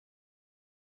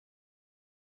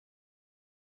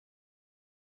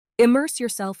Immerse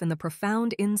yourself in the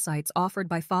profound insights offered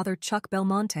by Father Chuck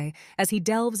Belmonte as he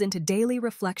delves into daily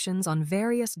reflections on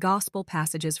various gospel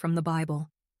passages from the Bible.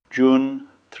 June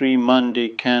 3 Monday,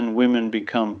 can women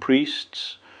become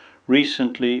priests?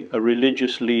 Recently, a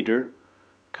religious leader,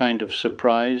 kind of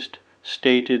surprised,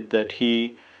 stated that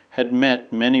he had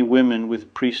met many women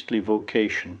with priestly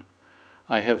vocation.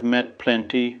 I have met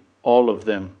plenty, all of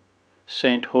them.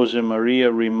 Saint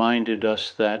Josemaria reminded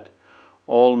us that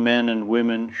all men and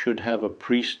women should have a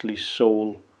priestly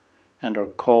soul and are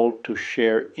called to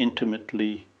share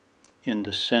intimately in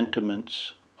the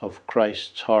sentiments of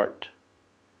Christ's heart.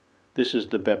 This is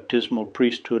the baptismal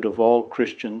priesthood of all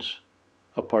Christians,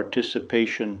 a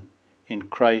participation in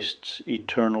Christ's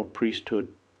eternal priesthood.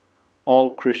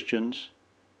 All Christians,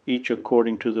 each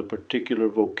according to the particular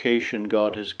vocation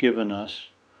God has given us,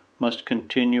 must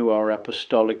continue our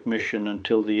apostolic mission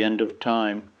until the end of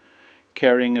time,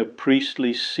 carrying a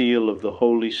priestly seal of the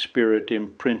Holy Spirit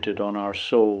imprinted on our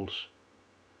souls.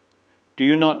 Do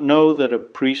you not know that a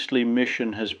priestly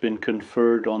mission has been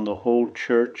conferred on the whole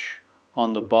Church,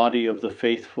 on the body of the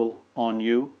faithful, on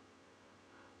you?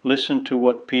 Listen to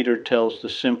what Peter tells the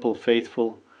simple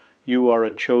faithful: you are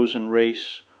a chosen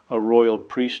race, a royal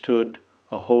priesthood,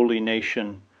 a holy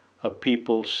nation, a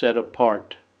people set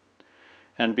apart.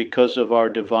 And because of our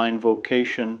divine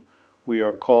vocation, we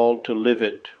are called to live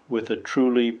it with a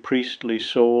truly priestly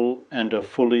soul and a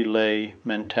fully lay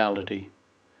mentality.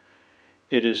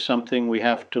 It is something we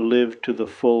have to live to the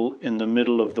full in the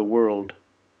middle of the world.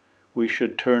 We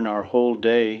should turn our whole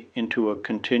day into a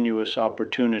continuous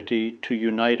opportunity to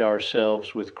unite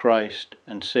ourselves with Christ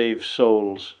and save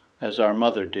souls, as our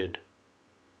mother did.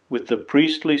 With the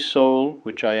priestly soul,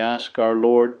 which I ask our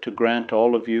Lord to grant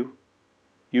all of you,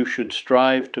 you should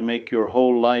strive to make your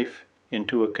whole life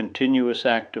into a continuous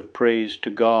act of praise to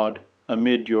God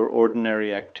amid your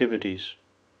ordinary activities.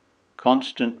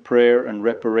 Constant prayer and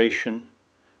reparation,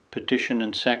 petition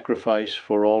and sacrifice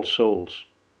for all souls.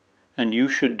 And you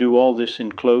should do all this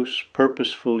in close,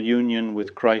 purposeful union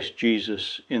with Christ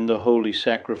Jesus in the holy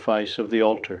sacrifice of the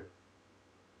altar.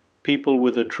 People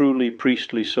with a truly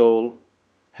priestly soul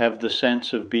have the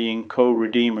sense of being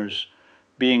co-redeemers,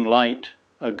 being light,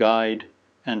 a guide,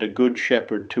 and a good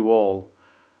shepherd to all.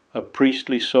 A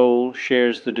priestly soul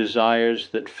shares the desires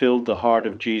that filled the heart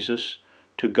of Jesus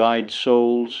to guide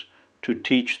souls, to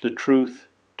teach the truth,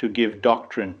 to give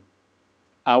doctrine.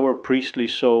 Our priestly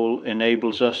soul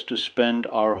enables us to spend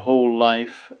our whole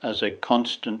life as a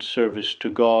constant service to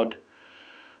God,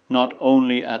 not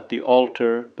only at the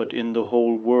altar, but in the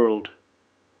whole world,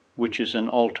 which is an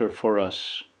altar for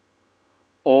us.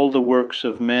 All the works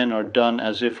of men are done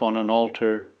as if on an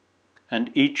altar,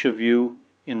 and each of you,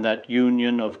 in that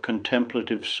union of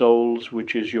contemplative souls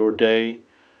which is your day,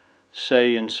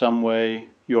 say in some way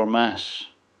your Mass,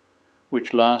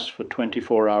 which lasts for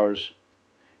 24 hours,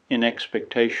 in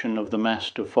expectation of the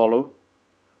Mass to follow,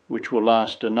 which will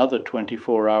last another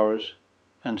 24 hours,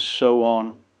 and so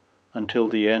on until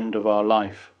the end of our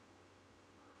life.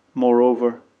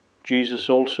 Moreover, Jesus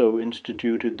also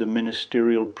instituted the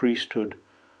ministerial priesthood,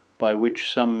 by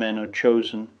which some men are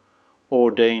chosen,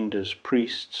 ordained as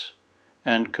priests,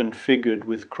 and configured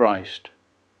with Christ.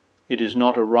 It is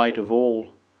not a right of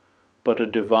all, but a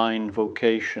divine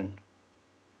vocation.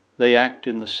 They act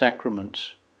in the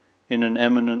sacraments, in an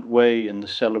eminent way in the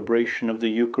celebration of the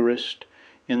Eucharist,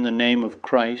 in the name of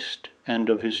Christ and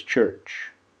of his Church.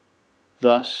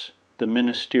 Thus, the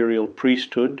ministerial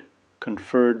priesthood,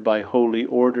 conferred by holy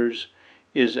orders,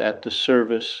 is at the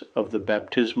service of the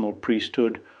baptismal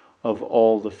priesthood of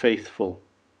all the faithful.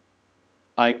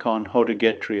 Icon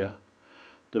Hodegetria,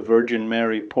 the Virgin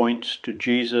Mary points to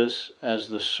Jesus as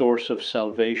the source of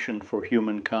salvation for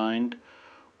humankind,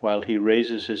 while he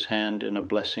raises his hand in a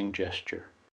blessing gesture.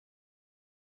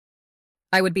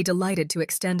 I would be delighted to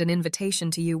extend an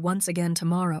invitation to you once again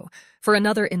tomorrow for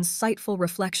another insightful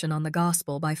reflection on the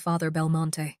Gospel by Father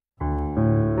Belmonte.